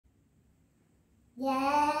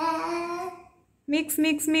Yeah. Mix,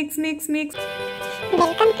 mix, mix, mix, mix.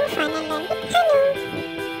 Welcome to Fun and Learn with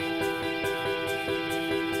Hanu.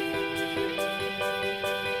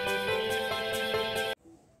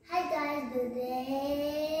 Hi guys,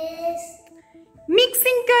 today's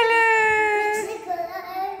Mixing colors. mixing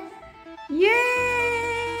color.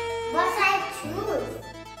 Yay! What I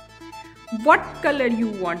choose? What color you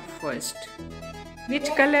want first? Which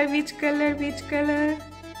color, which color, which color?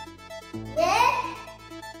 Red,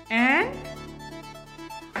 And?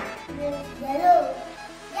 yellow,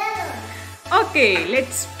 yellow. Okay,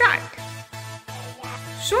 let's start.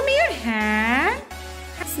 Show me your hand.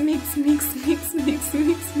 Mix, mix, mix, mix,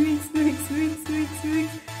 mix, mix, mix, mix, mix, mix.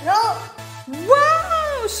 No.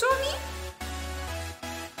 Wow! Show me.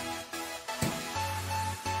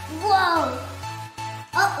 Whoa.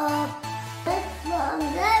 Uh-oh.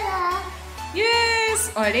 Umbrella.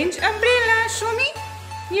 Yes, orange umbrella. Show me.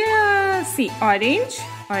 Yeah, see, orange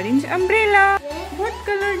umbrella. Yes. What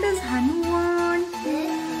color does Hanu want?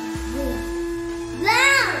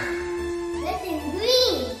 Brown. Red and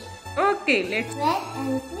green. Okay, let's Red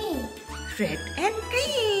and green. red and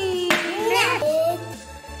green. Red.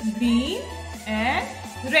 Green and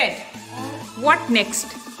red. What next?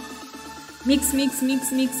 Mix, mix,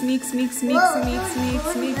 mix, mix, mix, mix, mix, Whoa, mix, whoa, mix,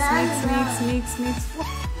 whoa, mix, blah, mix, blah. mix, mix,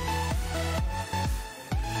 mix.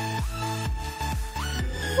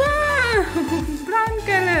 Wow! Brown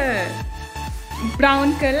color.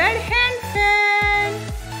 Brown colored hand fan.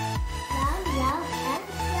 Brown, brown, and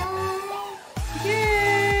brown.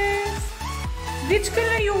 Yes. Which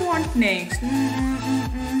color you want next? I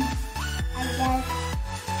guess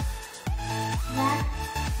black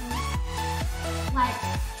and white.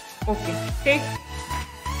 Okay, take.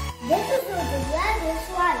 This is what the black is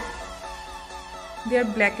white. They are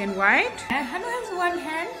black and white. And Hanu has one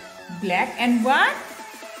hand. Black and what?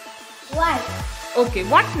 White. Okay,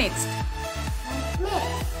 what next? And mix.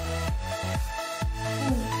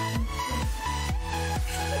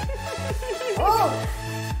 Oh,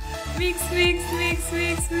 Mix, mix, mix,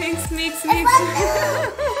 mix, mix, mix, mix.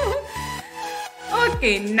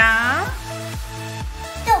 Okay, now.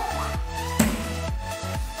 stop.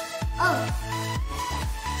 Oh,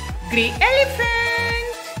 Grey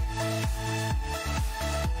elephant.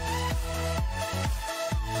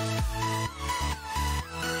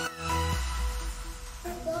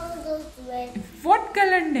 those red. What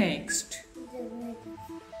color next?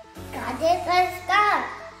 Got it, let's start.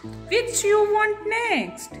 Which you want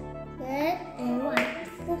next? Red and white.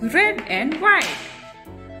 Red and white.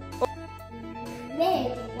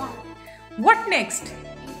 Red and white. What next?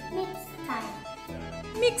 Mix time.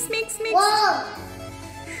 Mix, mix, mix. Whoa!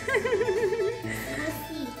 Let's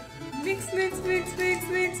see. Mix, mix, mix, mix, mix,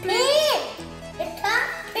 mix. Pink! It's not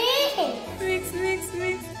pink! Mix, mix,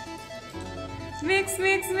 mix. Mix,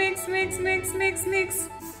 mix, mix, mix, mix, mix, mix.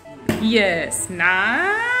 Yes,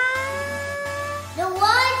 now. The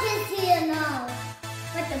white is here now.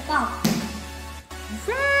 What the fuck?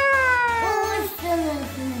 Wow. What was the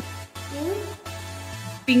pink?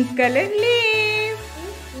 Pink color leaf.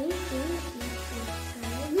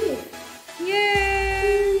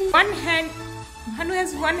 Yay. One hand. Hanu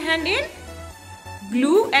has one hand in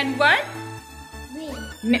blue and what?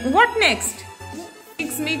 What next?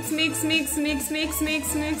 Mix, mix, mix, mix, mix, mix,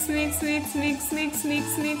 mix, mix, mix, mix, mix, mix,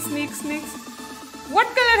 mix, mix, mix, mix. What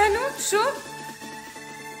color, Hanu? Show.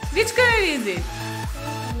 Which color is it?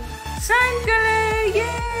 Shine color.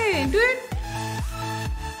 Yay. Do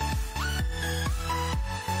it.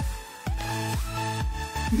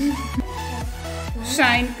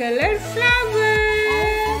 Shine color flower.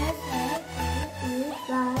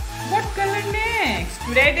 What color next?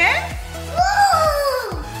 Red and?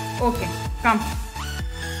 Okay, come.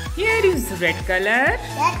 Here is red color.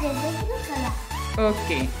 That is the blue color.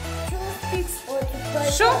 Okay. Mix.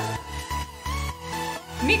 Show.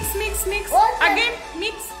 Mix, mix, mix. Okay. Again,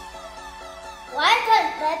 mix. White and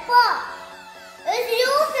pepper. It's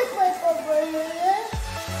beautiful pepper.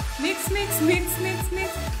 Mix, mix, mix, mix,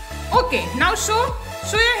 mix. Okay, now show.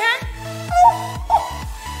 Show your hand.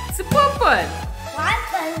 It's a purple.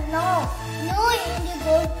 White and no. No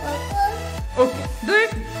indigo purple. Okay, do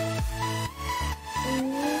it.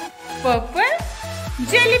 Purple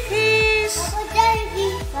jellyfish. Purple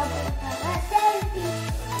jellyfish.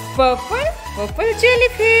 Purple jellyfish. Purple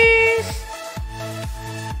jellyfish.